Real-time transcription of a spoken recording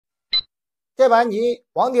这盘棋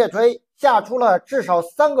王铁锤下出了至少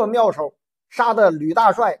3个妙手，杀的吕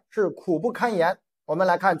大帅是苦不堪言。我们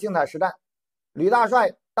来看精彩实战。吕大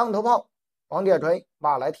帅当头炮，王铁锤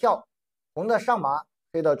马来跳，红的上马，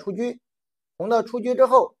黑的出车。红的出车之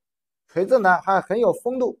后，锤子呢还很有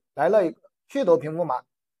风度，来了一个去头平步马，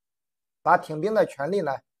把挺兵的权利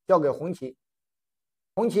呢交给红棋。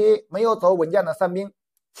红棋没有走稳健的3兵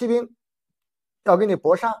，7兵要给你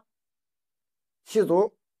搏杀，弃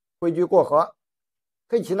卒挥车过河。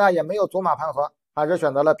黑棋呢也没有走马盘河，还是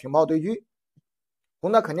选择了平炮对车。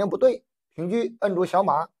红的肯定不对，平车摁住小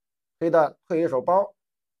马，黑的退一手包。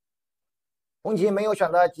红棋没有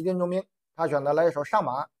选择急进中兵，他选择了一手上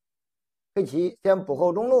马。黑棋先补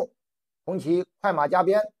后中路，红棋快马加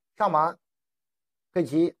鞭上马，黑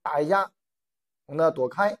棋打一下，红的躲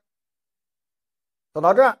开。走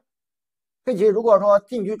到这儿，黑棋如果说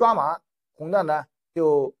进车抓马，红的呢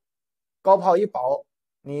就高炮一保，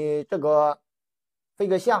你这个飞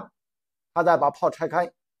个象，他再把炮拆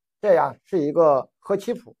开，这样是一个和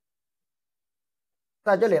棋谱。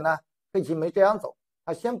在这里呢，黑棋没这样走，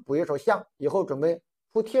他先补一手象，以后准备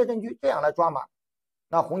出贴身车，这样来抓马。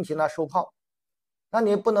那红棋呢收炮，那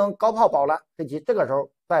你不能高炮保了，黑棋这个时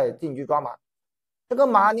候再进车抓马。这个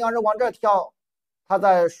马你要是往这跳，他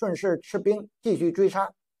再顺势吃兵继续追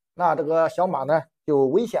杀，那这个小马呢就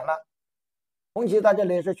危险了。红棋在这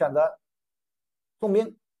里是选择送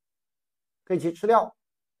兵，黑棋吃掉，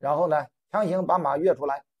然后呢强行把马跃出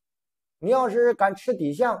来。你要是敢吃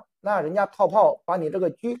底象，那人家套炮把你这个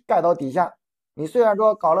车盖到底下，你虽然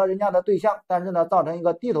说搞了人家的对象，但是呢造成一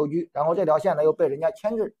个地头车，然后这条线呢又被人家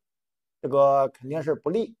牵制，这个肯定是不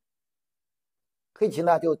利。黑棋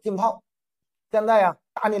呢就进炮，现在呀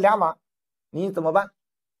打你俩马，你怎么办？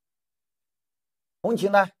红棋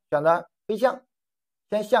呢选择飞象，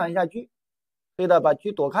先象一下车，黑的把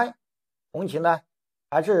车躲开。红棋呢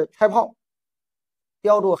还是拆炮，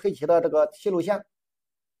标住黑棋的这个七路线。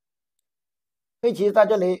黑棋在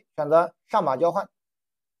这里选择上马交换，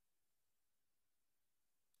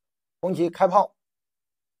红棋开炮，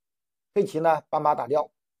黑棋呢把马打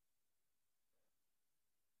掉。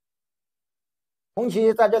红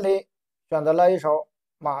棋在这里选择了一手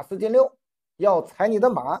马4进6，要踩你的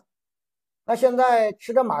马。那现在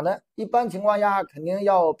吃着马呢，一般情况下肯定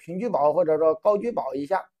要平车保或者说高车保一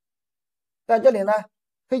下。在这里呢，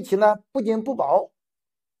黑棋呢不仅不保，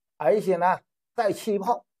而且呢再弃一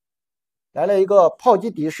炮，来了一个炮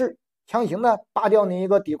击底士，强行的扒掉你一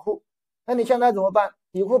个底库。那你现在怎么办？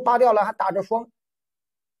底库扒掉了还打着双，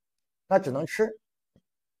那只能吃。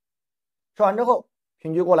吃完之后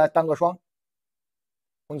平车过来单个双，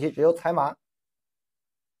红棋只有踩马，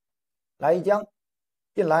来一将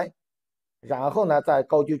进来，然后呢再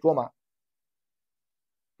高车捉马。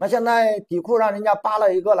那现在底库让人家扒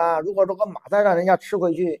了一个了，如果这个马再让人家吃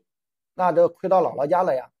回去，那就亏到姥姥家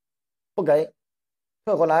了呀。不给，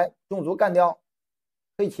退回来中卒干掉。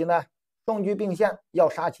黑棋呢双车并线要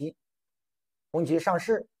杀棋，红棋上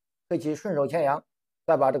士，黑棋顺手牵羊，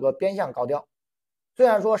再把这个边象搞掉。虽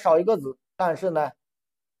然说少一个子，但是呢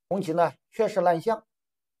红棋呢缺失烂象，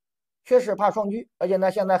缺失怕双车，而且呢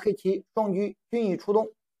现在黑棋双车均已出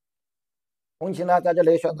动。红棋呢在这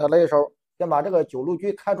里选择了一手先把这个9路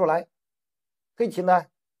车开出来，黑棋呢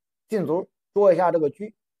进卒捉一下这个车。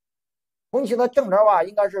红棋的正招啊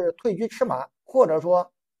应该是退车吃马，或者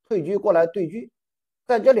说退车过来对车。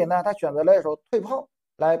在这里呢他选择了一手退炮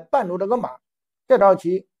来绊住这个马，这招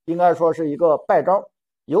棋应该说是一个败招，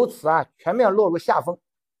由此啊全面落入下风。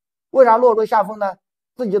为啥落入下风呢？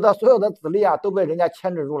自己的所有的子力啊都被人家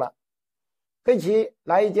牵制住了。黑棋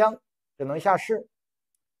来一将只能下士，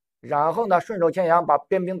然后呢顺手牵羊把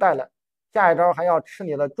边兵带了，下一招还要吃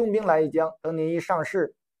你的中兵来一将，等你一上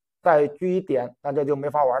士再车一点，那这就没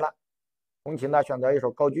法玩了。红棋呢选择一手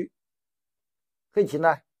高车，黑棋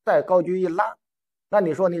呢再高车一拉，那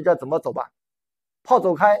你说你这怎么走吧？炮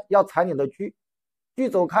走开要踩你的车，车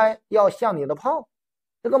走开要向你的炮，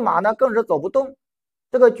这个马呢更是走不动，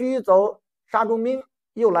这个车一走杀中兵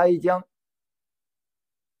又来一将，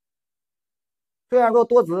虽然说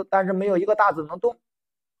多子，但是没有一个大子能动，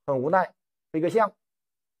很无奈，飞个象。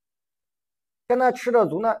现在吃着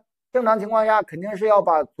卒呢，正常情况下肯定是要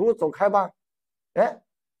把卒走开吧。哎，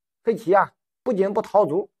黑棋啊不仅不逃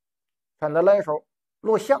卒，选择了一手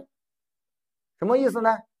落象。什么意思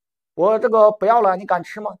呢？我这个不要了，你敢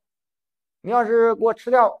吃吗？你要是给我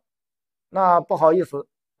吃掉，那不好意思，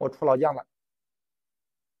我出老将了。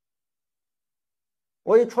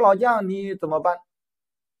我一出老将你怎么办？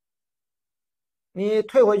你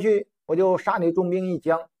退回去我就杀你重兵一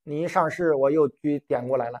将，你一上士我又车点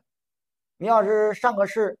过来了。你要是上个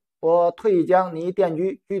士我退一将，你一电车，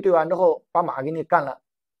车对完之后把马给你干了。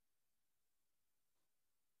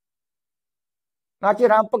那既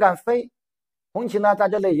然不敢飞，红旗呢在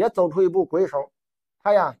这里也走出一步鬼手，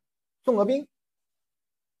他呀送个兵，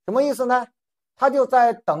什么意思呢？他就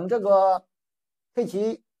在等这个黑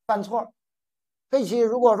棋犯错。黑棋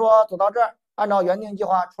如果说走到这儿，按照原定计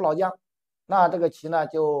划出老将，那这个棋呢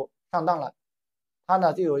就上当了，他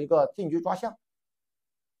呢就有一个进车抓象。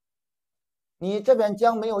你这边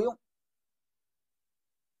将没有用，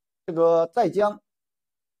这个再将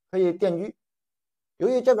可以垫车。由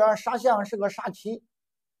于这边杀象是个杀棋，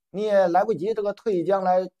你也来不及这个退一将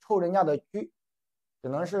来抽人家的车，只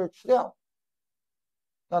能是吃掉。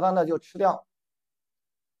那他呢就吃掉。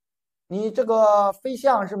你这个飞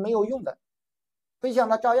象是没有用的，飞象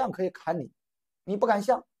它照样可以砍你，你不敢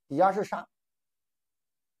象，底下是杀。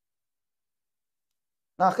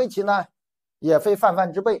那黑棋呢也非泛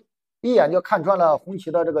泛之辈，一眼就看穿了红棋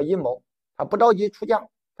的这个阴谋，他不着急出将，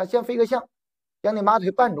他先飞个象，将你马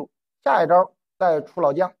腿绊住，下一招再出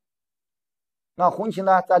老将。那红棋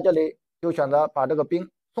呢在这里就选择把这个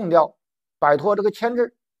兵送掉，摆脱这个牵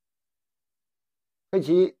制。黑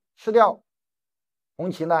棋吃掉，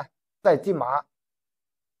红棋呢再进马。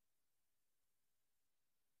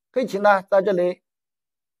黑棋呢在这里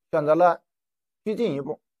选择了趋进一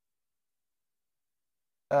步，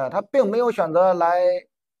他并没有选择来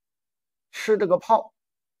吃这个炮。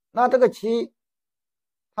那这个棋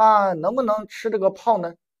他能不能吃这个炮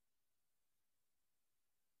呢？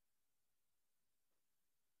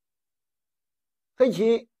黑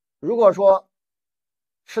棋如果说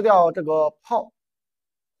吃掉这个炮，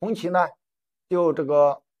红棋呢就这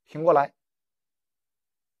个平过来，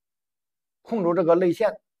控住这个内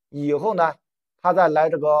线，以后呢他再来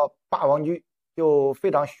这个霸王车就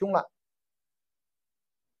非常凶了。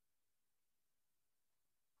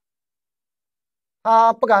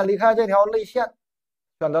他不敢离开这条内线，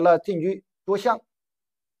选择了进车捉象。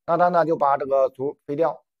那他呢就把这个卒飞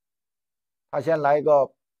掉，他先来一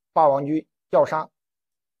个霸王车叫杀。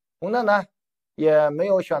红的呢也没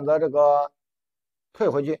有选择这个退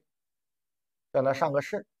回去，选择上个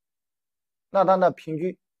士。那他呢平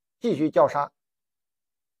车继续叫杀，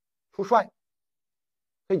出帅。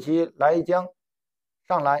黑棋来一将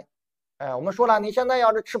上来，我们说了，你现在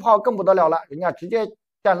要是吃炮更不得了了，人家直接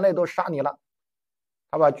站内都杀你了。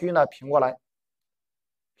他把车呢平过来，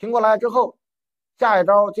平过来之后，下一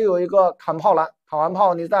招就有一个砍炮了。砍完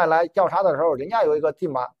炮，你再来叫杀的时候，人家有一个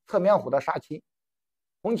进马侧面虎的杀棋，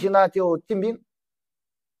红棋呢就进兵，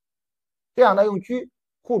这样呢用车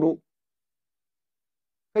护住。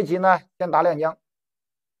黑棋呢先打两将，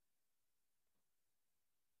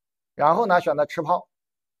然后呢选择吃炮。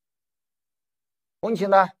红棋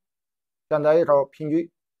呢选择一手平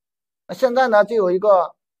车。那现在呢就有一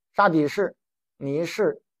个杀底士，你一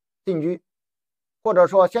士进车，或者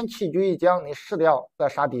说先弃车一将，你士掉再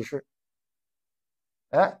杀底士。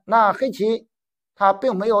那黑棋他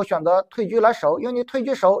并没有选择退车来守，因为你退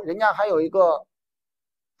车守，人家还有一个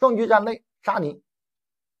双车站内杀你。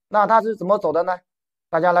那他是怎么走的呢？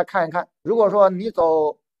大家来看一看，如果说你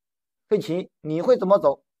走黑棋，你会怎么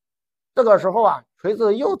走？这个时候啊，锤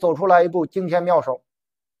子又走出来一步惊天妙手。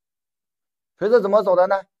锤子怎么走的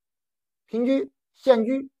呢？平车陷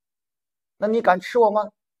车。那你敢吃我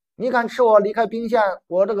吗？你敢吃我离开兵线，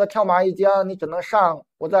我这个跳马一将，你只能上，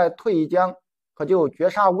我再退一将，可就绝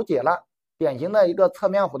杀无解了。典型的一个侧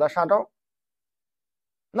面虎的杀招。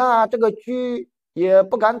那这个车也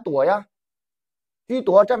不敢躲呀，车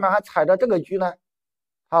躲这面还踩着这个车呢，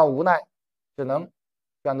他无奈只能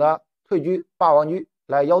选择退车霸王车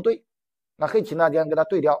来邀对。那黑棋呢就给他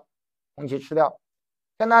对掉，红棋吃掉。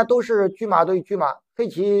现在都是车马对车马，黑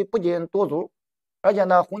棋不仅多卒，而且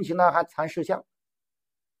呢红棋呢还残士象。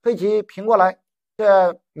黑棋平过来，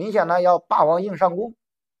这明显呢要霸王硬上弓，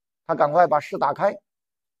他赶快把士打开。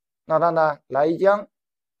那他呢来一将，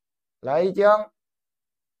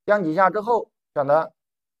将几下之后选择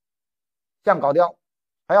象搞掉，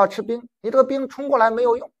还要吃兵。你这个兵冲过来没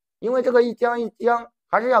有用，因为这个一将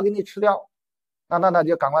还是要给你吃掉。那他呢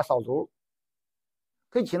就赶快扫卒。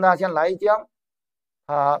黑棋呢先来一将，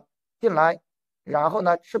进来，然后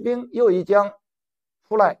呢吃兵又一将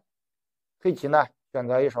出来。黑棋呢选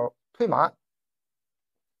择一手退马。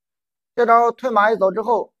这招退马一走之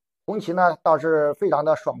后，红棋呢倒是非常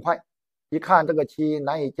的爽快，一看这个棋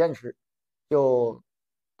难以坚持，就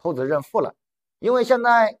投子认负了。因为现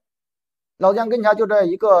在老将跟前就这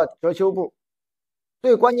一个折休步，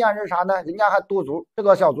最关键是啥呢？人家还多卒，这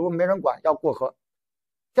个小卒没人管，要过河。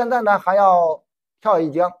现在呢还要跳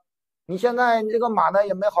一将，你现在这个马呢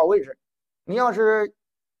也没好位置，你要是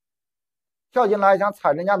跳进来想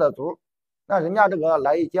踩人家的卒，那人家这个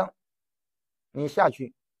来一将，你下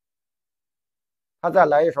去，他再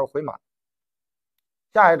来一手回马，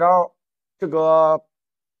下一招这个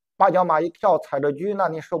八角马一跳踩着车，那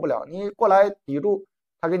你受不了，你过来抵住，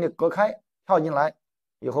他给你隔开，跳进来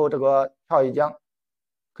以后，这个跳一将，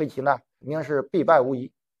黑棋呢肯定是必败无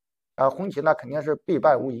疑，红棋呢肯定是必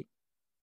败无疑。